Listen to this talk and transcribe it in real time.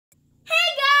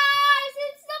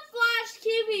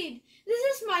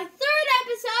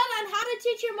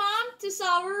teach your mom to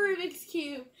solve a Rubik's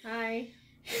Cube. Hi.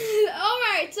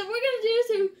 Alright, so we're going to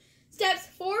do steps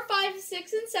 4, 5,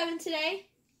 6, and 7 today.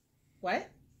 What?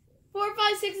 4,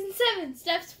 5, 6, and 7.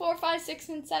 Steps 4, 5, 6,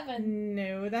 and 7.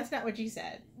 No, that's not what you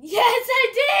said. Yes,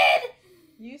 I did!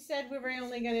 You said we were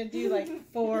only going to do like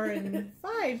 4 and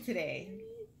 5 today.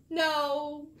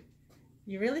 No.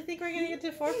 You really think we're going to get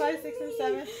to 4, 5, 6, and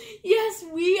 7? Yes,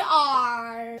 we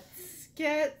are. Let's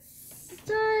get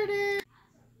started.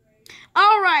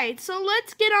 Alright, so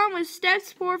let's get on with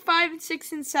steps 4, 5,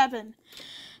 6, and 7.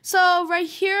 So right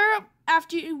here,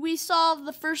 after we solve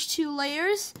the first 2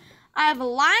 layers, I have a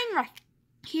line right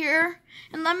here.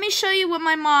 And let me show you what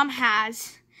my mom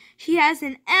has. She has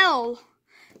an L.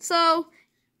 So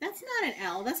that's not an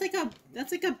L. That's like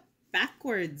a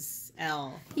backwards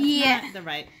L. That's yeah. Not the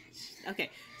right. Okay.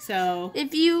 So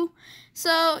if you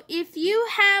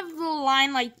have the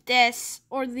line like this,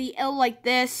 or the L like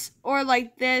this, or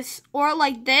like this, or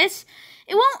like this,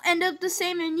 it won't end up the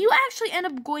same, and you actually end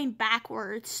up going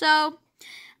backwards. So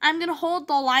I'm gonna hold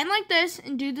the line like this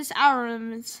and do this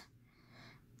algorithms.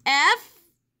 F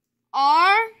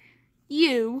R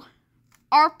U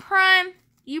R prime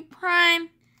U prime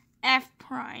F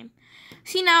prime.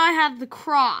 See, now I have the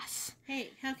cross.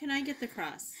 Hey, how can I get the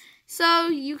cross? So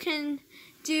you can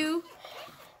do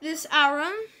this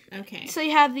algorithm. Okay. So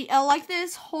you have the L like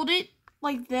this, hold it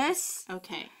like this.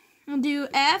 Okay. And do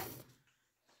F.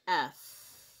 F.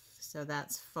 So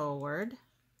that's forward.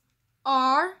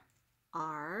 R.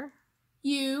 R.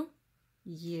 U.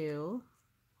 U.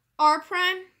 R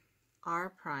prime.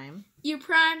 R prime. U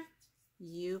prime.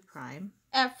 U prime.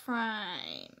 F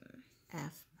prime.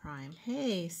 F prime.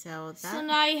 Hey, so that. So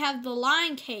now you have the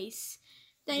line case.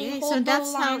 Then you hold so the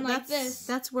that's line how, like this.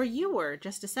 That's where you were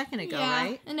just a second ago,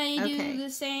 right? And then you do the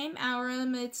same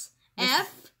algorithm. It's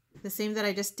F. The same that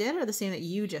I just did, or the same that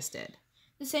you just did?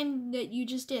 The same that you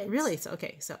just did. Really? So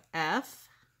okay. So F.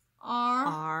 R.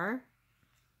 R.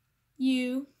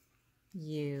 U.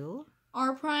 U.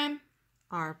 R prime.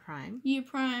 R prime. U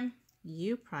prime.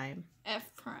 U prime.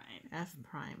 F prime. F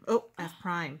prime. Oh, F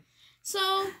prime.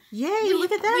 So yay!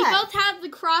 Look at that. We both have the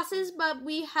crosses, but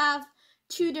we have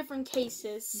 2 different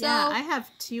cases. So, yeah, I have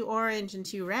 2 orange and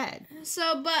 2 red.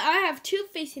 So, but I have 2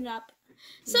 facing up.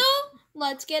 So,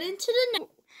 let's get into the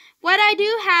next. What I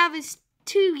do have is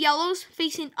 2 yellows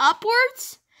facing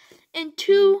upwards and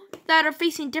 2 that are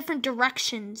facing different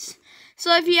directions.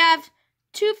 So, if you have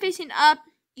 2 facing up,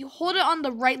 you hold it on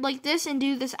the right like this and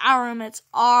do this algorithm. It's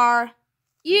R,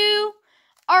 U,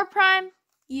 R prime,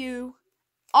 U,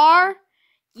 R,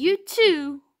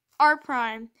 U2, R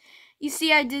prime. You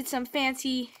see, I did some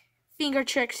fancy finger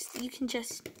tricks you can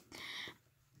just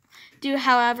do,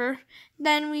 however.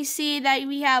 Then we see that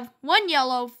we have 1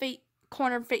 yellow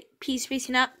corner piece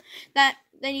facing up.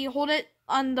 Then you hold it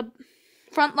on the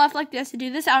front left like this to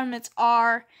do this algorithm. It's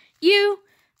R, U,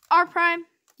 R prime,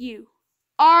 U,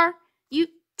 R,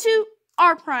 U2,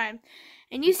 R prime.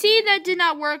 And you see that did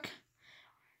not work,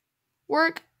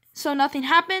 so nothing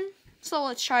happened. So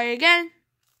let's try again.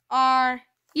 R,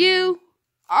 U,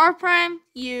 R prime,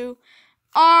 U,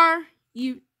 R,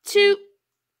 U2,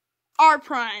 R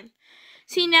prime.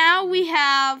 See, now we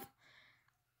have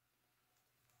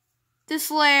this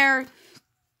layer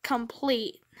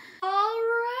complete.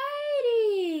 Alrighty.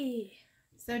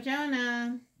 So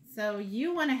Jonah, so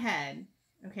you went ahead.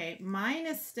 Okay, mine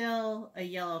is still a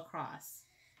yellow cross.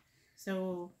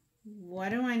 So what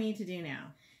do I need to do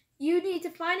now? You need to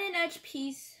find an edge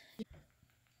piece.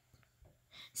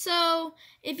 So,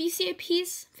 if you see a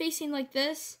piece facing like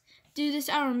this, do this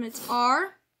algorithm. It's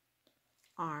R,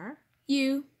 R,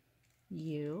 U,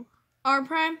 U, R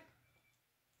prime,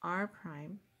 R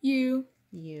prime, U,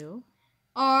 U,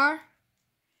 R,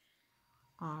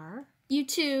 R,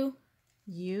 U2,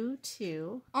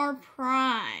 U2, R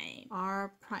prime.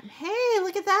 R prime. Hey,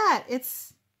 look at that.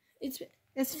 It's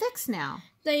fixed now.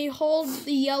 Then you hold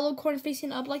the yellow corner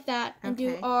facing up like that and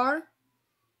do R,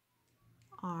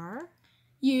 R,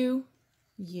 U,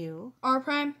 U, R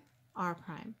prime, R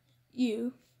prime,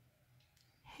 U.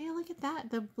 Hey, look at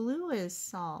that. The blue is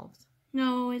solved.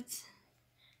 No, it's...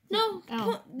 No,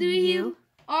 do U,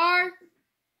 R,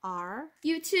 R,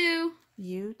 U2,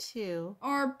 U2,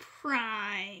 R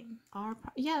prime. R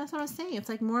prime. Yeah, that's what I was saying. It's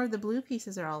like more of the blue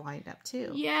pieces are all lined up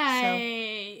too.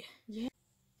 Yay. So, yeah.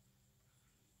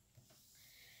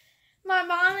 My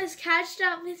mom is catched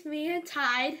up with me and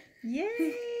tied.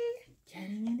 Yay!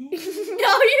 Getting in it.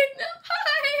 No, you're not.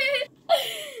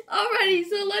 Alrighty,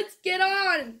 so let's get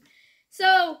on.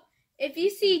 So, if you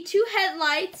see 2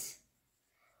 headlights,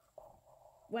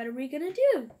 what are we going to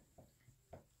do?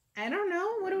 I don't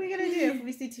know. What are we going to do if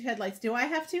we see 2 headlights? Do I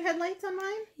have 2 headlights on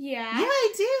mine? Yeah. Yeah,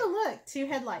 I do. Look, 2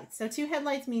 headlights. So 2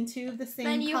 headlights mean 2 of the same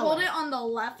color. Then you hold it on the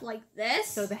left like this.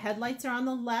 So the headlights are on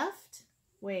the left.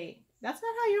 Wait, that's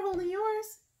not how you're holding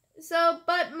yours. So,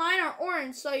 but mine are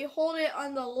orange, so you hold it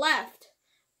on the left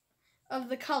of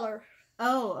the color.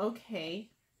 Oh, okay.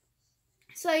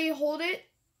 So you hold it.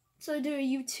 So do a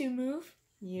U2 move.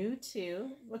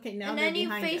 U2. Okay, now and they're then you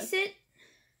behind face us. it.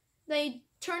 They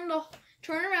turn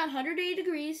around 180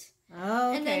 degrees. Oh,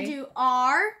 okay. And then do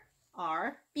R,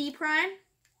 R, B prime,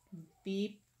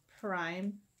 B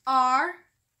prime, R,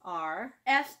 R,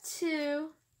 F2,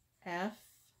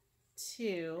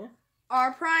 F2,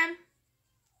 R prime,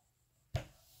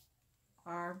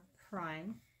 R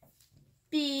prime,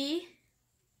 B.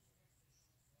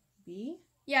 B?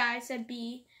 Yeah, I said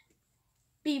B.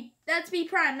 B. That's B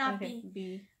prime, not okay, B.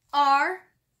 B, R,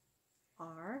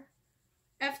 R,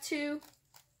 F2,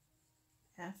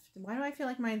 F. Why do I feel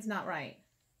like mine's not right?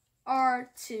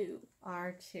 R2.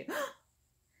 R2.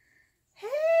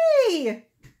 Hey!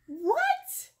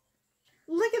 What?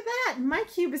 Look at that. My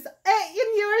cube is,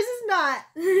 and yours is not.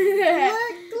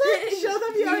 Look, show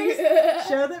them yours.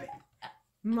 Show them.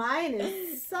 Mine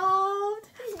is solved.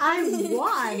 I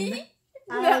won.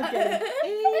 I get an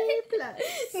A+.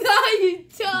 No, you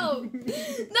don't.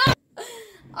 No.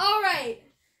 All right.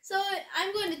 So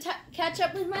I'm going to catch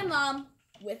up with my mom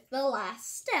with the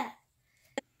last step.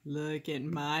 Look at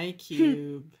my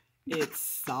cube. It's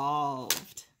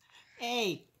solved.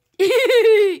 Hey.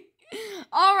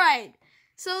 All right.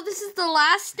 So this is the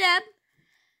last step.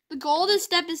 The goal of this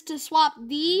step is to swap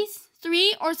these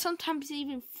 3 or sometimes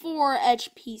even 4 edge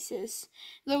pieces.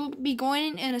 They'll be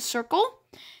going in a circle.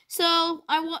 So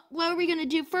what are we going to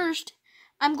do first?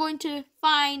 I'm going to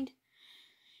find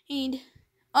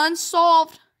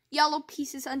unsolved yellow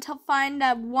pieces until find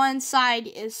that one side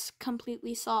is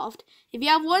completely solved. If you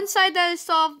have one side that is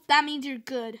solved, that means you're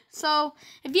good. So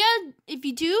if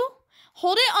you do,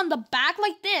 hold it on the back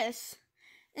like this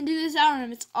and do this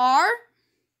algorithm. It's R,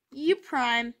 U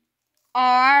prime,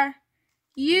 R,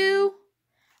 U,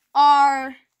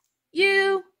 R,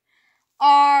 U,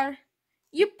 R,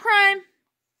 U prime,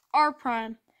 R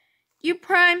prime, U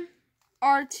prime,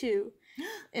 R2.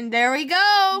 And there we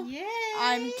go. Yay.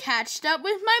 I'm catched up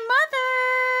with my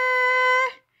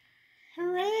mother.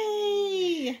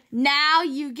 Hooray. Now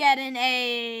you get an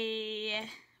A+.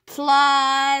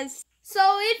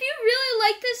 So if you really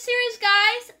like this series,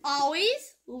 guys,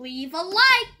 always leave a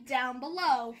like down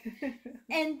below.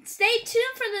 And stay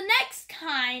tuned for the next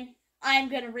time I'm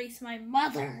going to race my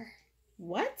mother.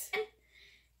 What?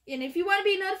 And if you want to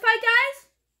be notified, guys,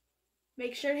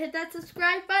 make sure to hit that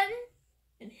subscribe button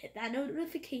and hit that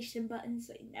notification button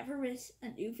so you never miss a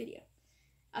new video.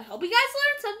 I hope you guys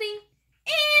learned something,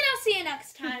 and I'll see you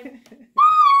next time.